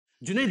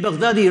Junaid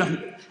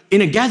Baghdadi,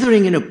 in a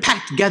gathering, in a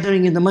packed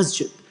gathering in the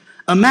masjid,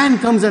 a man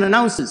comes and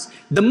announces,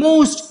 the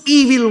most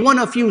evil one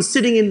of you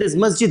sitting in this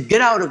masjid,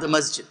 get out of the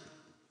masjid.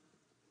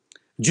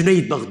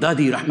 Junaid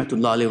Baghdadi,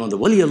 rahmatullah alayhi, on the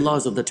wali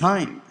Allahs of the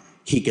time,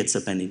 he gets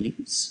up and he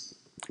leaves.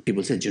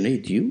 People say,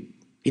 Junaid, you?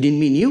 He didn't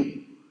mean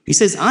you. He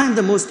says, I am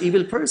the most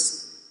evil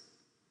person.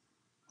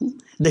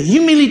 The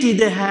humility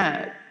they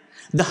had,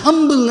 the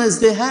humbleness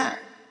they had.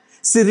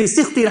 Sirri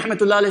Sikhti,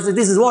 rahmatullah alayhi, says,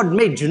 this is what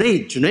made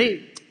Junaid,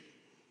 Junaid.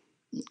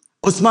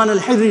 Usman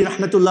al-Hidri,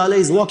 rahmatullah alayhi,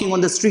 is walking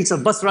on the streets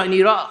of Basra in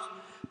Iraq.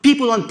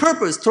 People on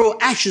purpose throw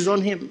ashes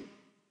on him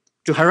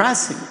to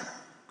harass him.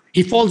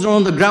 He falls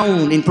on the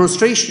ground in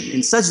prostration,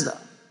 in sajda,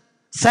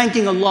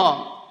 thanking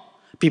Allah.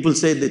 People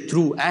say they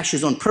threw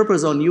ashes on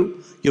purpose on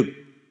you. You're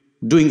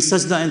doing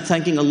sajda and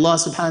thanking Allah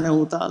subhanahu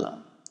wa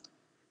ta'ala.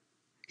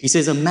 He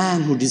says, a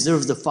man who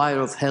deserves the fire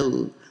of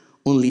hell,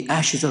 only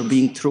ashes are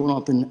being thrown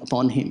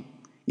upon him.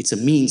 It's a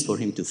means for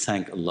him to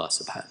thank Allah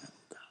subhanahu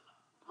wa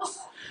ta'ala.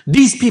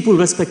 These people,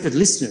 respected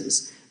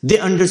listeners, they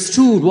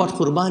understood what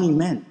qurbani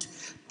meant.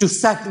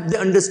 They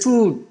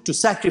understood to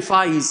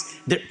sacrifice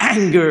their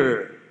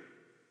anger,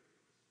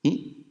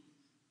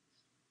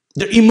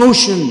 their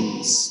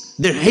emotions,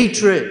 their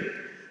hatred,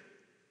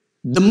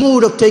 the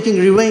mode of taking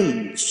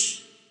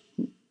revenge.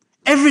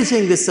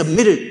 Everything they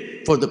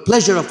submitted for the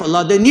pleasure of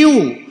Allah. They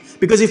knew,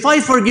 because if I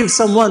forgive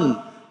someone,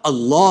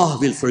 Allah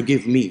will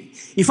forgive me.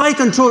 If I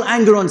control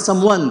anger on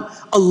someone,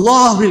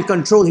 Allah will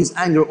control his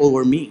anger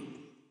over me.